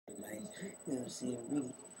You know what I'm saying?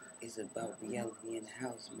 Really, it's about reality in the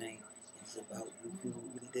house, man. It's about you people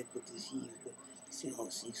really that what this is. But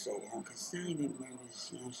see, so on consignment murders,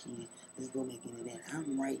 you know what I'm saying? Let's go make into that.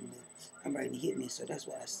 I'm writing the hitman, so that's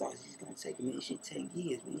why I started. It's gonna take a minute. It should take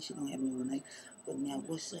years, man. It shit gonna happen overnight. But now,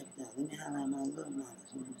 what's up, though? Let me highlight my little mamas.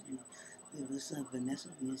 You know what I'm saying? Yeah, what's up, Vanessa?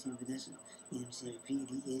 You know what I'm saying? Vanessa, you know what I'm saying?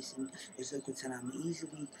 VDS, and it's up to tell I'm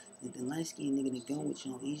easily, the light skinned nigga that go with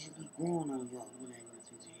y'all, easily growing on y'all. You know what I'm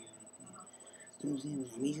saying? You know what I'm saying?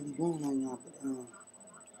 I'm easily growing on y'all, but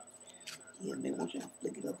yeah, man, why don't y'all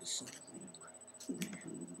flick it up or something, man?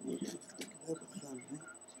 Why don't y'all flick it up or something, man?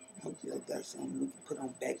 Hope y'all got something we can put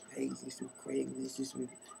on back pages and some Craigslist and some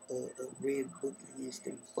red book and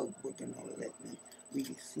some fuck book and all of that, man. We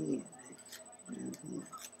can see it, man. You know what I'm saying?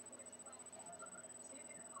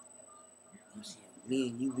 I'm saying, me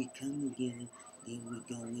and you, we come together, then we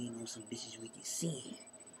go in on some bitches we can see.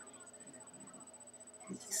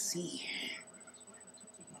 We can see.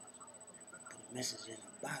 Put a message in a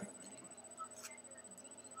bottle, man.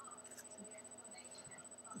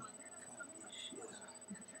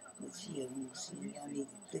 But yeah, you know what I'm saying? Y'all need to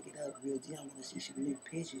pick it up real deal. I want to see some new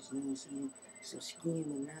pictures, you know what I'm saying? Some skin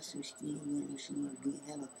but not some skin, you know what I'm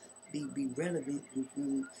saying? Be relevant, you feel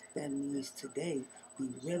me? That means today, be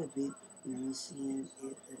relevant, you know what I'm saying?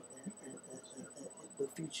 But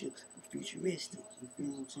futuristic, you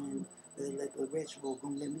feel what I'm saying? Like a retro,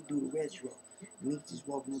 gonna let me do the retro. Me just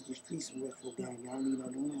walking up the street, some retro guy, y'all leave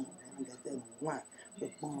that alone, man. I got that on lock. But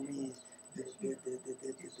bomb ass,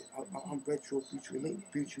 I'm retro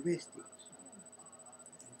futuristic.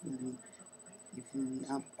 You feel me? You feel me?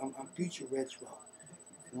 I'm future retro.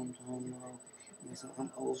 You know what I'm talking about? You know, so I'm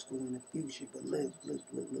old school in the future, but look,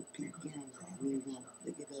 peep games. I mean,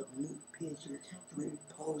 look at up new pictures, new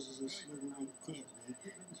poses and shit like that, man. You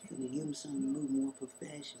feel me? Give them something new, more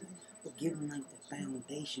professional, but give them like the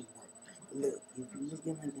foundation work. Look, if you just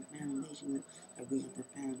give them like the foundation work, like we have the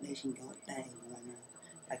foundation thing going on.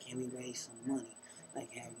 Like can we raise some money? Like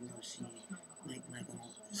how you know, see, like on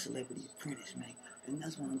Celebrity Apprentice, man. And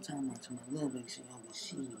that's what I'm talking about to my little baby, so y'all can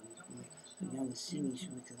see me. You know? So y'all can see me,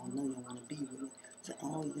 because I know y'all want to be with me. To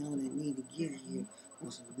all y'all that need to get here on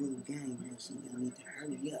some real game, you know, so y'all need to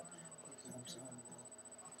hurry up. You know what I'm talking about?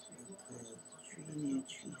 Because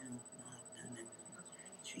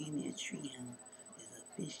Tree is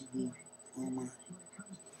officially on my, you know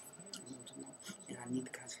what I'm talking about? And I need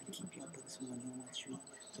to constantly keep y'all putting some money on my tree.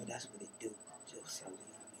 So that's what it do. Just so you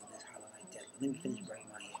know what I mean, let's holler like that. But let me finish breaking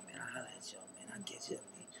my head, man. I holler at y'all, man. I get y'all,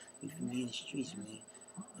 man. You feel me in the streets, man.